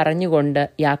എന്ന് പറഞ്ഞുകൊണ്ട്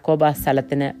യാക്കോബ് ആ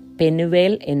സ്ഥലത്തിന്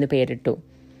പെനുവേൽ എന്ന് പേരിട്ടു.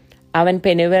 അവൻ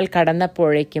പെനുവേൽ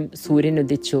കടന്നപ്പോഴേക്കും സൂര്യൻ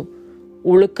ഉദിച്ചു.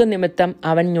 ഉളുക്ക് നിമിത്തം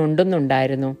അവൻ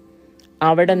ഞൊണ്ടുന്നുണ്ടായിരുന്നു.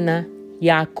 അവിടുന്ന്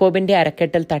യാക്കോബിന്റെ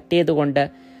അരക്കെട്ടിൽ തട്ടിയതുകൊണ്ട്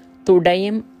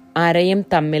തുടയും അരയും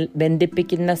തമ്മിൽ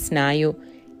ബന്ധിപ്പിക്കുന്ന സ്നായു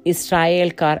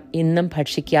ഇസ്രായേൽക്കാർ ഇന്നും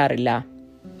ഭക്ഷിക്കാറില്ല.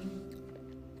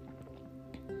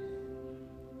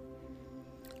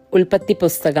 ഉൽപ്പത്തി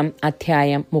പുസ്തകം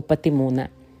അധ്യായം 33.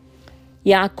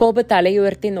 യാക്കോബ്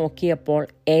തലയുയർത്തി നോക്കിയപ്പോൾ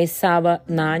ഏസാവ്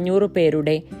 400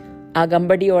 പേരുടെ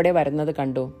അകമ്പടിയോടെ വരുന്നത്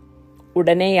കണ്ടു.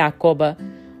 ഉടനെ യാക്കോബ്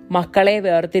മക്കളെ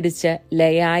വേർതിരിച്ച്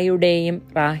ലയായുടെയും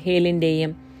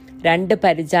റാഹേലിന്റെയും 2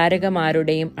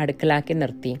 പരിചാരകമാരുടെയും അടുക്കലാക്കി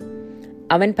നിർത്തി.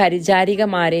 അവൻ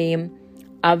പരിചാരികമാരെയും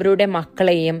അവരുടെ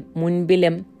മക്കളെയും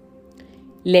മുൻപിലും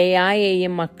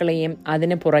ലയായെയും മക്കളെയും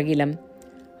അതിന് പുറകിലും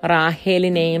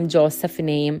റാഹേലിനെയും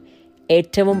ജോസഫിനെയും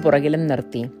ഏറ്റവും പുറകിലും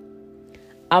നിർത്തി.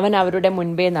 അവൻ അവരുടെ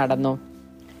മുൻപേ നടന്നു.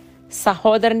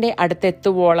 സഹോദരന്റെ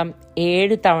അടുത്തെത്തുവോളം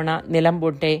 7 തവണ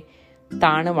നിലംപൊട്ടെ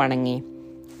താണു വണങ്ങി.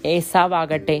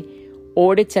 ഏസാവാകട്ടെ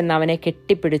ഓടിച്ചെന്ന് അവനെ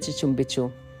കെട്ടിപ്പിടിച്ച് ചുംബിച്ചു.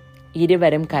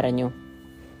 ഇരുവരും കരഞ്ഞു.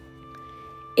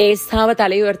 ഏസാവ്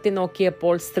തലയുയർത്തി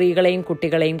നോക്കിയപ്പോൾ സ്ത്രീകളെയും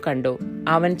കുട്ടികളെയും കണ്ടു.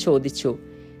 അവൻ ചോദിച്ചു,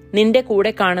 നിന്റെ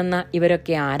കൂടെ കാണുന്ന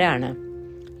ഇവരൊക്കെ ആരാണ്?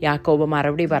 യാക്കോബ്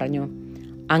മറുപടി പറഞ്ഞു,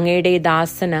 അങ്ങയുടെ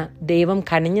ദാസന് ദൈവം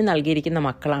കനിഞ്ഞു നൽകിയിരിക്കുന്ന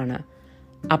മക്കളാണ്.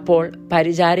 അപ്പോൾ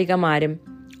പരിചാരികമാരും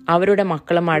അവരുടെ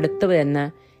മക്കളും അടുത്തു എന്ന്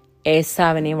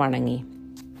ഏസാവിനെ വണങ്ങി.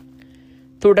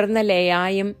 തുടർന്ന്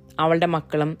ലേയായും അവളുടെ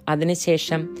മക്കളും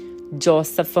അതിനുശേഷം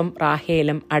ജോസഫും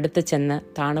റാഹേലും അടുത്തു ചെന്ന്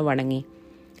താണു വണങ്ങി.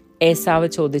 ഏസാവ്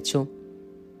ചോദിച്ചു,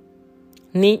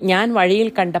 ഞാൻ വഴിയിൽ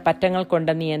കണ്ട പറ്റങ്ങൾ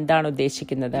കൊണ്ട് നീ എന്താണ്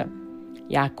ഉദ്ദേശിക്കുന്നത്?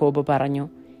 യാക്കോബ് പറഞ്ഞു,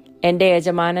 എൻ്റെ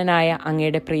യജമാനനായ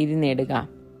അങ്ങയുടെ പ്രീതി നേടുക.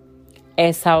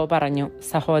 ഏസാവ് പറഞ്ഞു,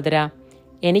 സഹോദര,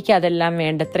 എനിക്കതെല്ലാം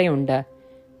വേണ്ടത്രയുണ്ട്.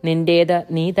 നിന്റേത്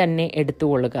നീ തന്നെ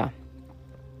എടുത്തുകൊള്ളുക.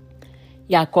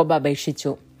 യാക്കോബ്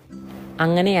അപേക്ഷിച്ചു,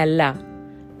 അങ്ങനെയല്ല,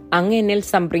 അങ്ങ് എന്നിൽ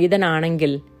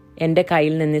സംപ്രീതനാണെങ്കിൽ എൻ്റെ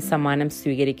കയ്യിൽ നിന്ന് സമ്മാനം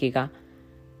സ്വീകരിക്കുക.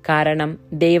 കാരണം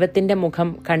ദൈവത്തിൻ്റെ മുഖം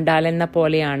കണ്ടാലെന്ന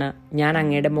പോലെയാണ് ഞാൻ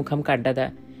അങ്ങയുടെ മുഖം കണ്ടത്.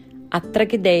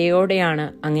 അത്രയ്ക്ക് ദയയോടെയാണ്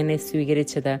അങ്ങനെ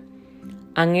സ്വീകരിച്ചത്.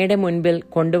 അങ്ങയുടെ മുൻപിൽ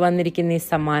കൊണ്ടുവന്നിരിക്കുന്ന ഈ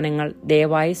സമ്മാനങ്ങൾ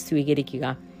ദയവായി സ്വീകരിക്കുക.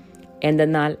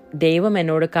 എന്തെന്നാൽ ദൈവം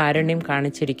എന്നോട് കാരുണ്യം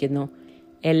കാണിച്ചിരിക്കുന്നു.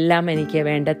 എല്ലാം എനിക്ക്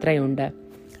വേണ്ടത്രയുണ്ട്.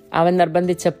 അവൻ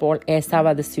നിർബന്ധിച്ചപ്പോൾ ഏസാവ്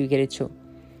അത് സ്വീകരിച്ചു.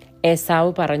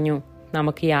 ഏസാവ് പറഞ്ഞു,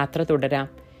 നമുക്ക് യാത്ര തുടരാം.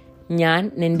 ഞാൻ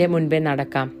നിന്റെ മുൻപേ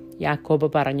നടക്കാം. യാക്കോബ്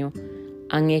പറഞ്ഞു,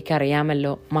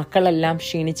 അങ്ങേക്കറിയാമല്ലോ മക്കളെല്ലാം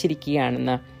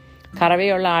ക്ഷീണിച്ചിരിക്കുകയാണെന്ന്.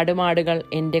 കറവയുള്ള ആടുമാടുകൾ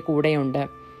എൻ്റെ കൂടെയുണ്ട്.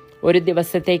 ഒരു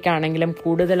ദിവസത്തേക്കാണെങ്കിലും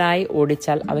കൂടുതലായി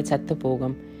ഓടിച്ചാൽ അവ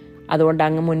ചത്തുപോകും. അതുകൊണ്ട്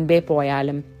അങ്ങ് മുൻപേ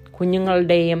പോയാലും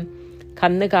കുഞ്ഞുങ്ങളുടെയും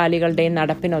കന്നുകാലികളുടെയും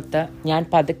നടപ്പിനൊത്ത് ഞാൻ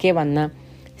പതുക്കെ വന്ന്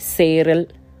സേറിൽ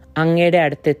അങ്ങയുടെ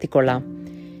അടുത്തെത്തിക്കൊള്ളാം.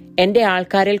 എൻ്റെ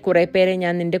ആൾക്കാരിൽ കുറെ പേരെ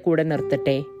ഞാൻ നിന്റെ കൂടെ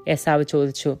നിർത്തട്ടെ? ഏസാവ്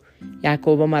ചോദിച്ചു.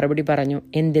 യാക്കോബ് മറുപടി പറഞ്ഞു,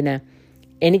 എന്തിന്?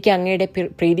 എനിക്ക് അങ്ങയുടെ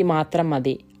പ്രീതി മാത്രം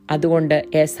മതി. അതുകൊണ്ട്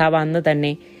ഏസാവ് അന്ന്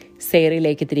തന്നെ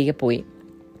സേറിലേക്ക് തിരികെ പോയി.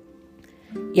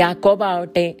 യാക്കോബ്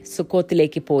ആവട്ടെ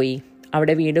സുക്കോത്തിലേക്ക് പോയി.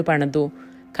 അവിടെ വീട് പണിതു,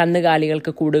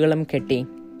 കന്നുകാലികൾക്ക് കൂടുകളും കെട്ടി.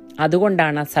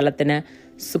 അതുകൊണ്ടാണ് ആ സ്ഥലത്തിന്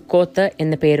സുക്കോത്ത്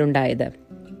എന്ന് പേരുണ്ടായത്.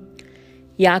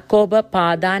 യാക്കോബ്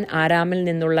പാദാൻ ആരാമിൽ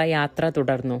നിന്നുള്ള യാത്ര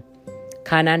തുടർന്നു.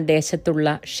 ഖനാൻ ദേശത്തുള്ള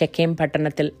ഷെക്കേം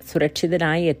പട്ടണത്തിൽ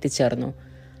സുരക്ഷിതനായി എത്തിച്ചേർന്നു.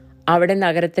 അവിടെ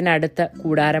നഗരത്തിനടുത്ത്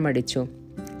കൂടാരമടിച്ചു.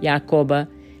 യാക്കോബ്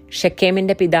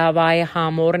ഷെക്കേമിന്റെ പിതാവായ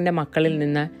ഹാമോറിന്റെ മക്കളിൽ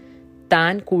നിന്ന്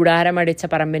താൻ കൂടാരമടിച്ച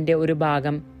പറമ്പിന്റെ ഒരു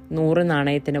ഭാഗം 100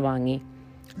 നാണയത്തിന് വാങ്ങി.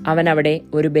 അവൻ അവിടെ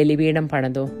ഒരു ബലിപീഠം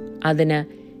പണിതു. അതിന്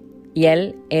എൽ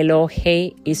എലോഹേ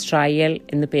ഇസ്രായേൽ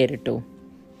എന്ന് പേരിട്ടു.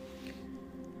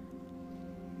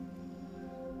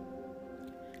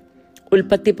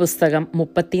 ഉൽപ്പത്തി പുസ്തകം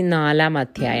 34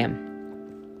 അധ്യായം.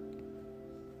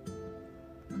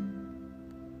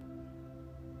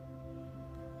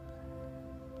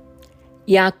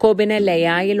 യാക്കോബിന്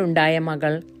ലയായിൽ ഉണ്ടായ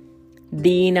മകൾ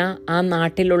ദീന ആ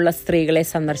നാട്ടിലുള്ള സ്ത്രീകളെ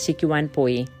സന്ദർശിക്കുവാൻ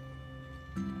പോയി.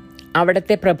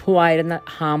 അവിടത്തെ പ്രഭുവായിരുന്ന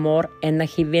ഹാമോർ എന്ന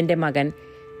ഹിവ്യന്റെ മകൻ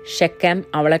ഷെക്കേം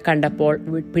അവളെ കണ്ടപ്പോൾ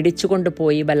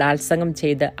പിടിച്ചുകൊണ്ടുപോയി ബലാത്സംഗം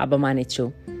ചെയ്ത് അപമാനിച്ചു.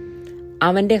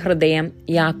 അവന്റെ ഹൃദയം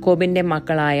യാക്കോബിന്റെ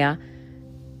മക്കളായ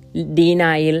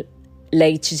ദീനായിൽ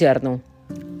ലയിച്ചു ചേർന്നു.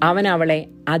 അവൻ അവളെ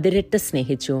അതിരിട്ട്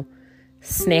സ്നേഹിച്ചു.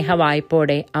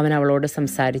 സ്നേഹവായ്പോടെ അവൻ അവളോട്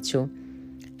സംസാരിച്ചു.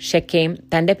 ഷെക്കേം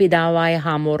തൻ്റെ പിതാവായ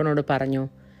ഹാമോറിനോട് പറഞ്ഞു,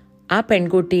 ആ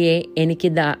പെൺകുട്ടിയെ എനിക്ക്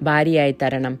ഭാര്യയായി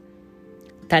തരണം.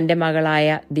 തൻ്റെ മകളായ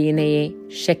ദീനയെ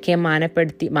ഷെക്കേം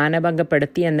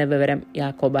മാനഭംഗപ്പെടുത്തി എന്ന വിവരം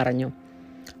യാക്കോബ് അറിഞ്ഞു.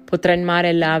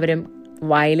 പുത്രന്മാരെല്ലാവരും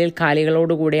വയലിൽ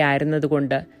കാലികളോടുകൂടെ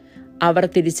ആയിരുന്നതുകൊണ്ട് അവർ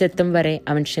തിരിച്ചെത്തും വരെ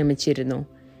അവൻ ക്ഷമിച്ചിരുന്നു.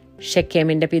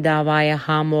 ഷെക്കേമിൻ്റെ പിതാവായ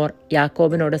ഹാമോർ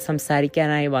യാക്കോബിനോട്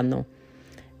സംസാരിക്കാനായി വന്നു.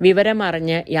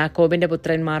 വിവരമറിഞ്ഞ് യാക്കോബിൻ്റെ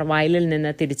പുത്രന്മാർ വയലിൽ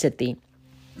നിന്ന് തിരിച്ചെത്തി.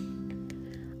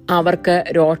 അവർക്ക്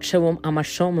രോക്ഷവും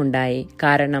അമർഷവും ഉണ്ടായി.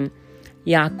 കാരണം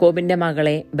യാക്കോബിൻ്റെ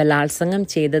മകളെ ബലാത്സംഗം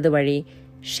ചെയ്തത് വഴി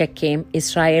ഷെക്കേം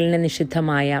ഇസ്രായേലിന്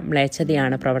നിഷിദ്ധമായ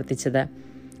മ്ലേച്ഛതയാണ് പ്രവർത്തിച്ചത്.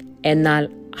 എന്നാൽ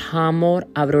ഹാമോർ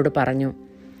അവരോട് പറഞ്ഞു,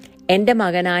 എൻ്റെ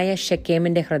മകനായ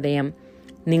ഷെക്കേമിൻ്റെ ഹൃദയം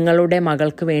നിങ്ങളുടെ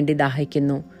മകൾക്ക് വേണ്ടി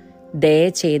ദാഹിക്കുന്നു. ദയ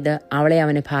ചെയ്ത് അവളെ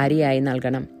അവന് ഭാര്യയായി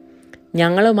നൽകണം.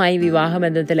 ഞങ്ങളുമായി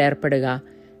വിവാഹബന്ധത്തിൽ ഏർപ്പെടുക.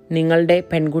 നിങ്ങളുടെ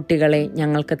പെൺകുട്ടികളെ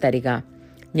ഞങ്ങൾക്ക് തരിക.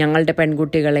 ഞങ്ങളുടെ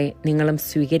പെൺകുട്ടികളെ നിങ്ങളും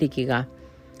സ്വീകരിക്കുക.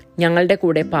 ഞങ്ങളുടെ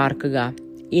കൂടെ പാർക്കുക.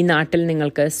 ഈ നാട്ടിൽ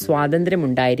നിങ്ങൾക്ക്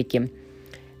സ്വാതന്ത്ര്യമുണ്ടായിരിക്കും.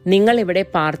 നിങ്ങൾ ഇവിടെ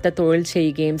പാർത്ത തൊഴിൽ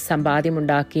ചെയ്യുകയും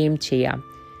സമ്പാദ്യമുണ്ടാക്കുകയും ചെയ്യാം.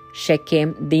 ഷെക്കേം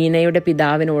ദീനയുടെ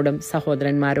പിതാവിനോടും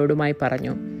സഹോദരന്മാരോടുമായി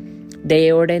പറഞ്ഞു,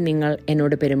 ദയോടെ നിങ്ങൾ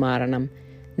എന്നോട് പെരുമാറണം.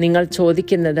 നിങ്ങൾ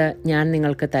ചോദിക്കുന്നത് ഞാൻ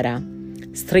നിങ്ങൾക്ക് തരാം.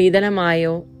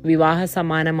 സ്ത്രീധനമായോ വിവാഹ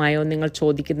സമ്മാനമായോ നിങ്ങൾ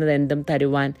ചോദിക്കുന്നത് എന്തും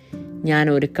തരുവാൻ ഞാൻ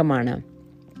ഒരുക്കമാണ്.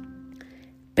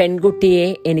 പെൺകുട്ടിയെ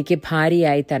എനിക്ക്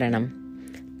ഭാര്യയായി തരണം.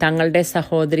 തങ്ങളുടെ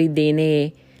സഹോദരി ദീനയെ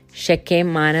ഷെക്കേം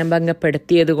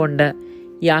മാനഭംഗപ്പെടുത്തിയതുകൊണ്ട്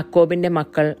യാക്കോബിൻ്റെ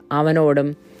മക്കൾ അവനോടും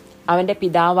അവൻ്റെ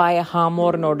പിതാവായ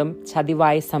ഹാമോറിനോടും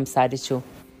ചതിവായി സംസാരിച്ചു.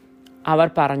 അവർ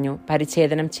പറഞ്ഞു,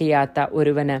 പരിച്ഛേദനം ചെയ്യാത്ത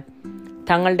ഒരുവന്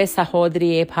തങ്ങളുടെ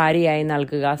സഹോദരിയെ ഭാര്യയായി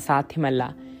നൽകുക സാധ്യമല്ല.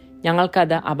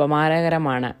 ഞങ്ങൾക്കത്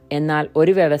അപമാനകരമാണ്. എന്നാൽ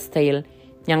ഒരു വ്യവസ്ഥയിൽ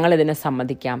ഞങ്ങളിതിന്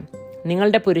സമ്മതിക്കാം.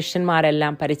 നിങ്ങളുടെ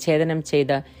പുരുഷന്മാരെല്ലാം പരിച്ഛേദനം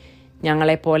ചെയ്ത്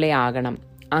ഞങ്ങളെപ്പോലെ ആകണം.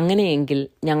 അങ്ങനെയെങ്കിൽ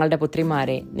ഞങ്ങളുടെ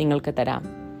പുത്രിമാരെ നിങ്ങൾക്ക് തരാം.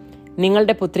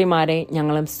 നിങ്ങളുടെ പുത്രിമാരെ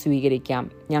ഞങ്ങളും സ്വീകരിക്കാം.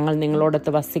 ഞങ്ങൾ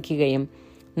നിങ്ങളോടൊത്ത് വസിക്കുകയും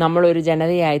നമ്മളൊരു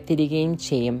ജനതയായി തിരികെയും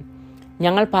ചെയ്യും.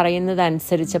 ഞങ്ങൾ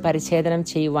പറയുന്നതനുസരിച്ച് പരിച്ഛേദനം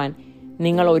ചെയ്യുവാൻ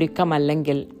നിങ്ങൾ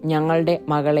ഒരുക്കമല്ലെങ്കിൽ ഞങ്ങളുടെ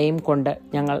മകളെയും കൊണ്ട്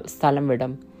ഞങ്ങൾ സ്ഥലം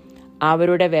വിടും.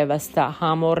 അവരുടെ വ്യവസ്ഥ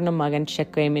ഹാമോറിനും മകൻ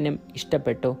ഷെക്കേമിനും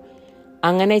ഇഷ്ടപ്പെട്ടു.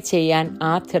 അങ്ങനെ ചെയ്യാൻ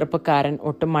ആ ചെറുപ്പക്കാരൻ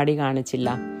ഒട്ടും മടി കാണിച്ചില്ല.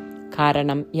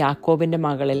 കാരണം യാക്കോബിൻ്റെ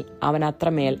മകളിൽ അവൻ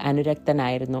അത്രമേൽ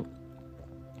അനുരക്തനായിരുന്നു.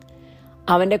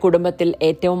 അവൻ്റെ കുടുംബത്തിൽ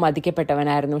ഏറ്റവും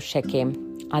മതിക്കപ്പെട്ടവനായിരുന്നു ഷെക്കേം.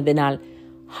 അതിനാൽ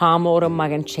ഹാമോറും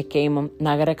മകൻ ഷെക്കേമും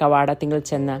നഗര കവാടത്തിങ്കിൽ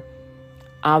ചെന്ന്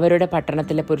അവരുടെ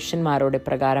പട്ടണത്തിലെ പുരുഷന്മാരോട്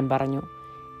പ്രകാരം പറഞ്ഞു,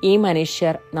 ഈ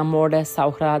മനുഷ്യർ നമ്മോട്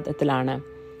സൗഹൃദത്തിലാണ്.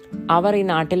 അവർ ഈ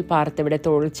നാട്ടിൽ പാർത്തിവിടെ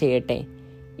തൊഴിൽ ചെയ്യട്ടെ.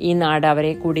 ഈ നാട്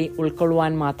അവരെ കൂടി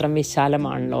ഉൾക്കൊള്ളുവാൻ മാത്രം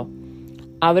വിശാലമാണല്ലോ.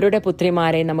 അവരുടെ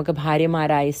പുത്രിമാരെ നമുക്ക്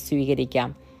ഭാര്യമാരായി സ്വീകരിക്കാം.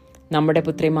 നമ്മുടെ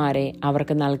പുത്രിമാരെ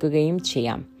അവർക്ക് നൽകുകയും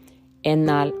ചെയ്യാം.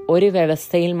 എന്നാൽ ഒരു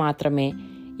വ്യവസ്ഥയിൽ മാത്രമേ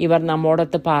ഇവർ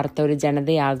നമ്മോടൊത്ത് പാർത്ത ഒരു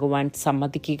ജനതയാകുവാൻ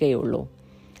സമ്മതിക്കുകയുള്ളൂ.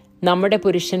 നമ്മുടെ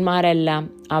പുരുഷന്മാരെല്ലാം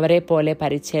അവരെ പോലെ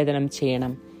പരിച്ഛേദനം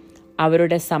ചെയ്യണം.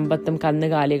 അവരുടെ സമ്പത്തും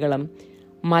കന്നുകാലികളും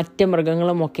മറ്റ്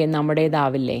മൃഗങ്ങളുമൊക്കെ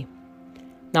നമ്മുടേതാവില്ലേ?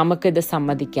 നമുക്കിത്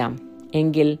സമ്മതിക്കാം.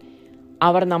 എങ്കിൽ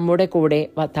അവർ നമ്മുടെ കൂടെ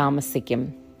താമസിക്കും.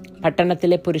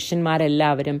 പട്ടണത്തിലെ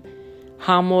പുരുഷന്മാരെല്ലാവരും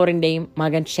ഹാമോറിൻ്റെയും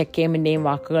മകൻ ഷെക്കേമിൻ്റെയും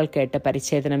വാക്കുകൾ കേട്ട്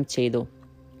പരിച്ഛേദനം ചെയ്തു.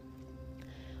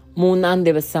 3-ാം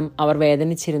ദിവസം അവർ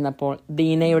വേദനിച്ചിരുന്നപ്പോൾ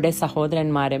ദീനയുടെ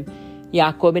സഹോദരന്മാരും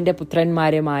യാക്കോബിൻ്റെ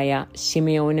പുത്രന്മാരുമായ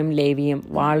ശിമെയോനും ലേവിയും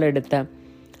വാളെടുത്ത്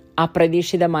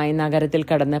അപ്രതീക്ഷിതമായി നഗരത്തിൽ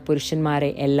കടന്ന പുരുഷന്മാരെ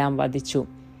എല്ലാം വധിച്ചു.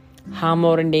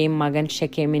 ഹാമോറിൻ്റെയും മകൻ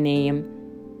ഷെക്കേമിനെയും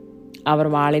അവർ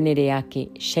വാളിനിരയാക്കി.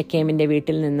 ഷെക്കേമിൻ്റെ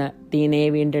വീട്ടിൽ നിന്ന് ദീനയെ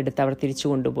വീണ്ടെടുത്ത് അവർ തിരിച്ചു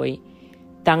കൊണ്ടുപോയി.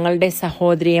 തങ്ങളുടെ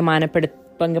സഹോദരിയെ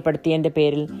മാനഭംഗപ്പെടുത്തിയതിൻ്റെ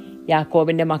പേരിൽ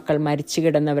യാക്കോബിൻ്റെ മക്കൾ മരിച്ചു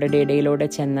കിടന്നവരുടെ ഇടയിലൂടെ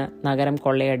ചെന്ന് നഗരം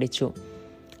കൊള്ളയടിച്ചു.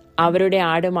 അവരുടെ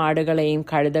ആടുമാടുകളെയും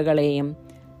കഴുതകളെയും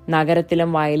നഗരത്തിലും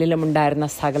വയലിലും ഉണ്ടായിരുന്ന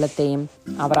സകലത്തെയും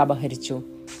അവർ അപഹരിച്ചു.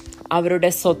 അവരുടെ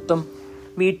സ്വത്തും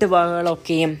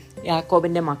വീട്ടുവകകളൊക്കെയും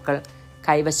യാക്കോബിൻ്റെ മക്കൾ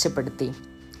കൈവശപ്പെടുത്തി.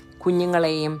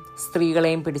 കുഞ്ഞുങ്ങളെയും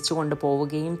സ്ത്രീകളെയും പിടിച്ചുകൊണ്ട്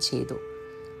പോവുകയും ചെയ്തു.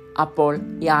 അപ്പോൾ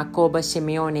യാക്കോബ്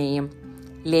ശിമെയോനെയും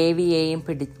ലേവിയെയും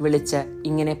വിളിച്ച്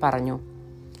ഇങ്ങനെ പറഞ്ഞു,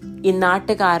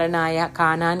 ഇന്നാട്ടുകാരനായ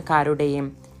കാനാൻകാരുടെയും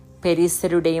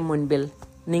പെരിസ്യരുടെയും മുൻപിൽ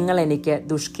നിങ്ങൾ എനിക്ക്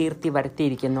ദുഷ്കീർത്തി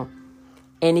വരുത്തിയിരിക്കുന്നു.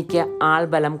 എനിക്ക്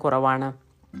ആൾബലം കുറവാണ്.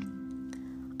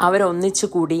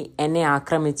 അവരൊന്നിച്ചുകൂടി എന്നെ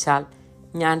ആക്രമിച്ചാൽ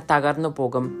ഞാൻ തകർന്നു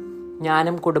പോകും.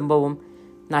 ഞാനും കുടുംബവും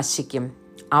നശിക്കും.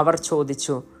 അവർ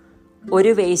ചോദിച്ചു,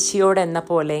 ഒരു വേശ്യയോടെന്ന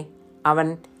പോലെ അവൻ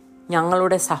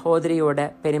ഞങ്ങളുടെ സഹോദരിയോട്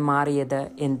പെരുമാറിയത്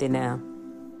എന്തിന്?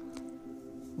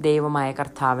 ദൈവമായ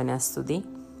കർത്താവിന് സ്തുതി.